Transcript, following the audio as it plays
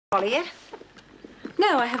Polly yet?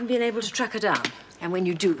 No, I haven't been able to track her down. And when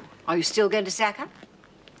you do, are you still going to sack her?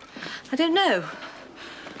 I don't know.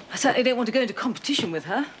 I certainly don't want to go into competition with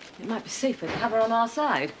her. It might be safer to have her on our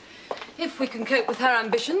side. If we can cope with her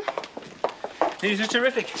ambition. These are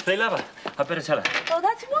terrific. They love her. I'd better tell her. Oh,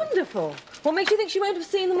 that's wonderful. What makes you think she won't have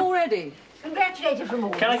seen them already? Congratulate her from all.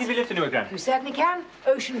 Can I give you a lift into her, Gran? You certainly can.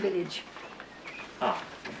 Ocean Village. Ah.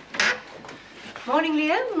 Morning,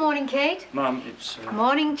 Leo. Morning, Kate. Mum, it's...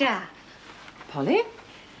 Morning, Jan. Polly?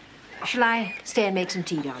 Shall I stay and make some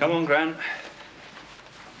tea, darling? Come on, Gran.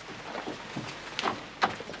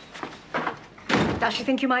 Does she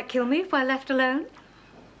think you might kill me if I left alone?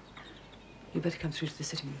 You better come through to the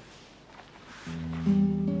sitting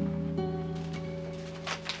room.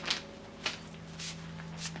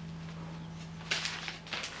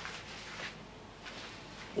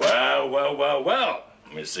 Well, well, well, well.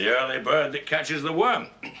 It's the early bird that catches the worm.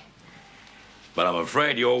 But I'm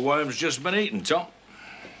afraid your worm's just been eaten, Tom.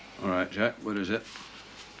 All right, Jack, what is it?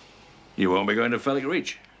 You won't be going to Fellick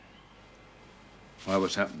Reach. Why,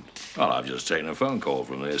 what's happened? Well, I've just taken a phone call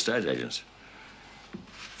from the estate agents.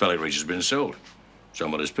 Fellick Reach has been sold.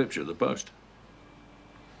 Somebody's picture at the post.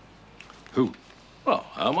 Who? Well,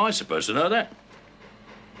 how am I supposed to know that?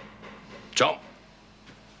 Tom.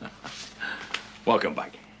 Welcome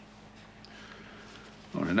back.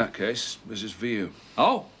 Well, in that case, this is for you.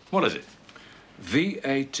 Oh, what is it?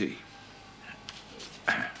 VAT.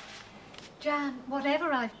 Jan,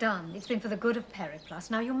 whatever I've done, it's been for the good of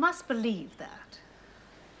Periplus. Now, you must believe that.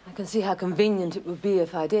 I can see how convenient it would be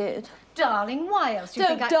if I did. Darling, why else do you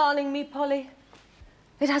Don't think darling me, Polly.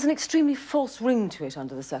 It has an extremely false ring to it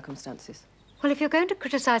under the circumstances. Well, if you're going to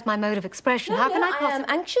criticize my mode of expression, how can I I am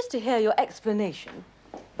anxious to hear your explanation,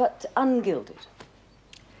 but ungilded.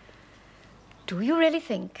 Do you really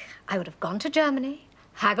think I would have gone to Germany,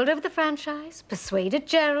 haggled over the franchise, persuaded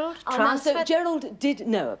Gerald, transferred... So Gerald did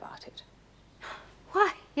know about it.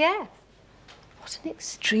 Why, yes. What an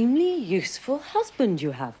extremely useful husband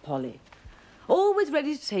you have, Polly. Always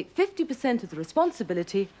ready to take 50% of the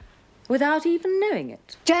responsibility without even knowing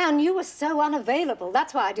it. Jan, you were so unavailable.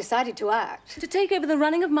 That's why I decided to act. To take over the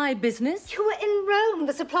running of my business? You were in Rome.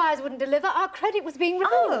 The suppliers wouldn't deliver. Our credit was being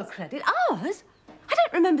reversed. Our credit? Ours? I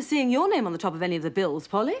don't remember seeing your name on the top of any of the bills,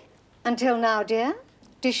 Polly. Until now, dear.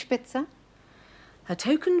 Die Spitze. A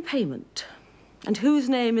token payment. And whose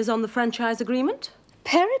name is on the franchise agreement?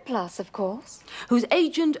 Periplus, of course. Whose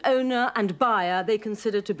agent, owner and buyer they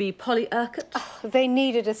consider to be Polly Urquhart? Oh, they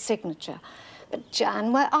needed a signature. But,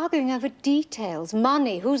 Jan, we're arguing over details,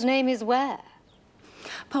 money, whose name is where.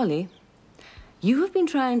 Polly, you have been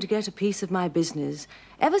trying to get a piece of my business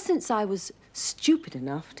ever since I was stupid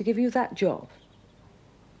enough to give you that job.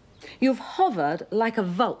 You've hovered like a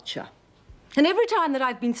vulture. And every time that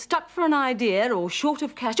I've been stuck for an idea or short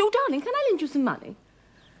of cash, oh, darling, can I lend you some money?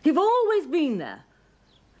 You've always been there.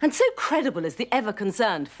 And so credible as the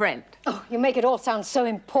ever-concerned friend. Oh, you make it all sound so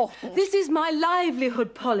important. This is my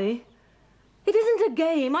livelihood, Polly. It isn't a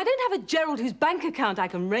game. I don't have a Gerald whose bank account I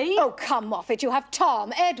can raid. Oh, come off it. You have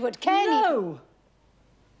Tom, Edward, Kenny. No.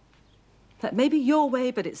 That may be your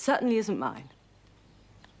way, but it certainly isn't mine.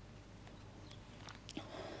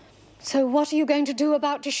 So what are you going to do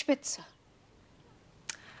about Die Spitze?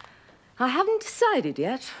 I haven't decided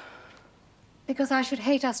yet. Because I should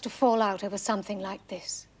hate us to fall out over something like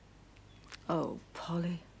this. Oh,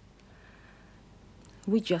 Polly.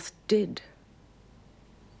 We just did.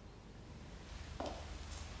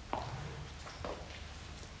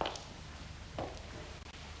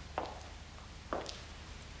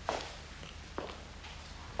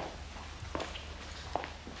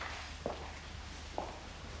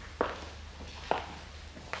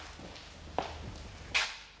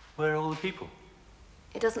 Where are all the people?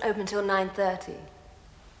 It doesn't open until 9:30.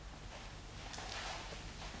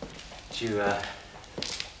 Did you,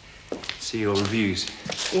 see your reviews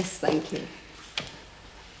Yes, thank you.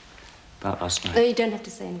 about last night? No, you don't have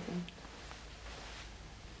to say anything.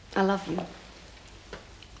 I love you.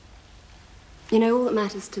 You know, all that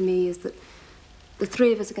matters to me is that the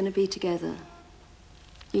three of us are going to be together.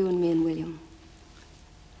 You and me and William.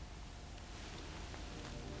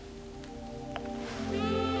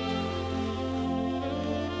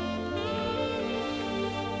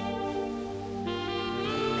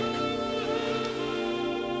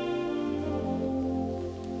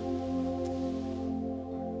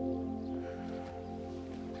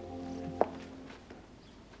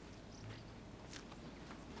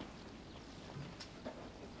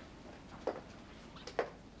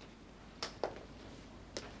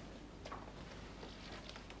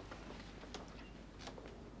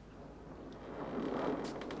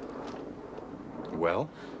 Well?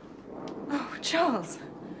 Oh, Charles.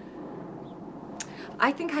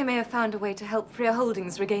 I think I may have found a way to help Freer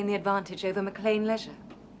Holdings regain the advantage over McLean Leisure.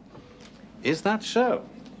 Is that so?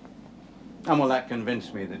 And will that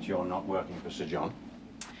convince me that you're not working for Sir John?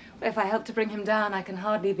 If I help to bring him down, I can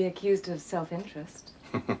hardly be accused of self-interest.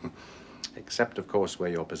 Except, of course, where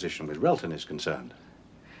your position with Relton is concerned.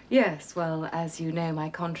 Yes, well, as you know, my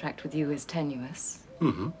contract with you is tenuous.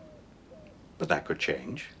 Mm-hmm. But that could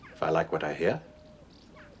change, if I like what I hear.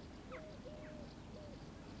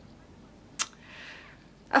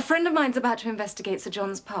 A friend of mine's about to investigate Sir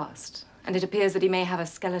John's past, and it appears that he may have a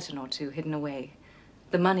skeleton or two hidden away.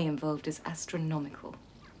 The money involved is astronomical.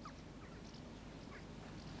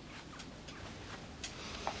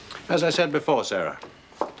 As I said before, Sarah,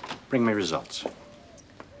 bring me results.